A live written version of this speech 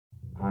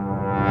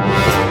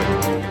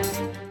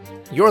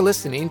You're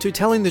listening to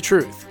Telling the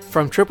Truth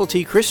from Triple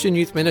T Christian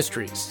Youth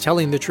Ministries,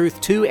 telling the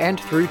truth to and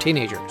through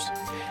teenagers.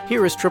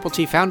 Here is Triple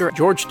T founder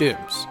George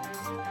Dooms.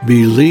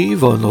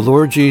 Believe on the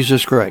Lord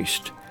Jesus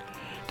Christ.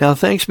 Now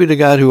thanks be to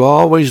God who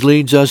always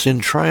leads us in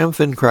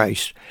triumph in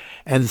Christ,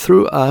 and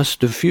through us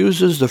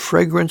diffuses the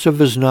fragrance of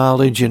his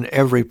knowledge in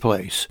every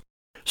place.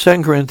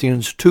 2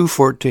 Corinthians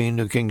 2:14,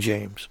 New King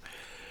James.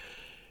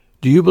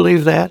 Do you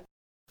believe that?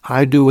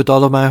 I do with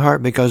all of my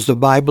heart, because the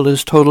Bible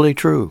is totally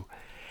true.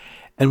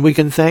 And we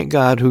can thank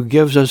God who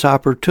gives us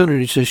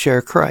opportunities to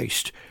share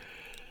Christ,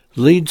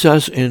 leads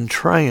us in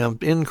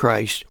triumph in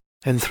Christ,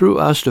 and through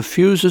us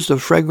diffuses the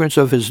fragrance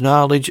of his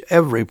knowledge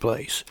every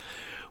place.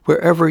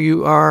 Wherever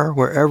you are,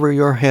 wherever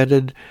you're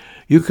headed,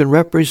 you can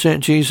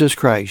represent Jesus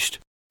Christ.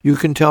 You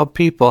can tell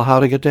people how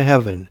to get to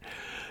heaven.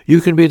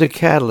 You can be the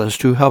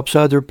catalyst who helps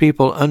other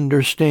people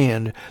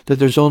understand that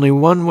there's only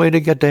one way to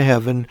get to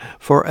heaven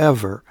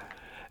forever,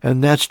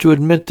 and that's to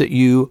admit that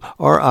you,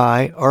 or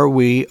I, or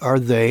we, or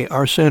they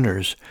are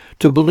sinners,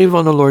 to believe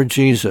on the Lord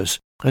Jesus,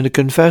 and to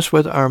confess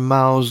with our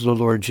mouths the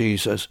Lord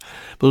Jesus,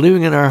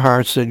 believing in our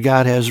hearts that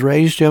God has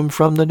raised him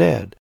from the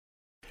dead.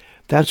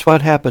 That's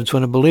what happens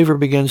when a believer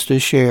begins to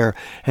share,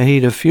 and he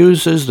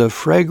diffuses the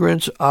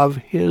fragrance of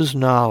his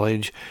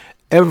knowledge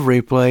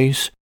every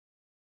place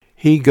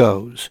he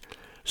goes.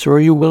 So are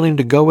you willing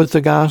to go with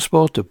the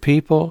gospel to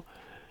people,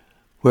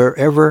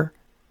 wherever,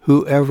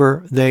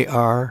 whoever they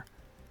are?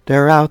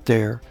 They're out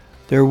there.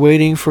 They're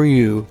waiting for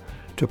you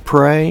to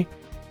pray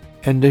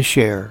and to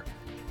share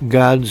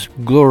God's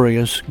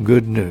glorious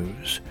good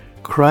news.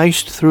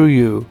 Christ through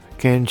you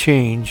can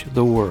change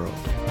the world.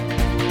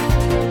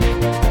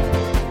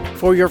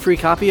 For your free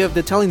copy of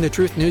the Telling the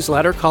Truth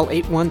newsletter, call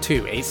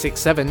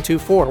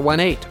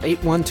 812-867-2418,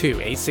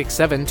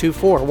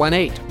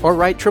 812-867-2418, or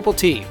write Triple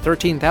T,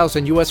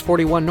 13,000 U.S.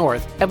 41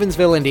 North,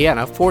 Evansville,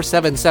 Indiana,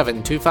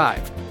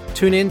 47725.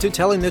 Tune in to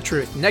Telling the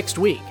Truth next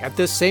week at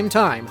this same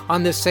time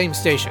on this same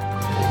station.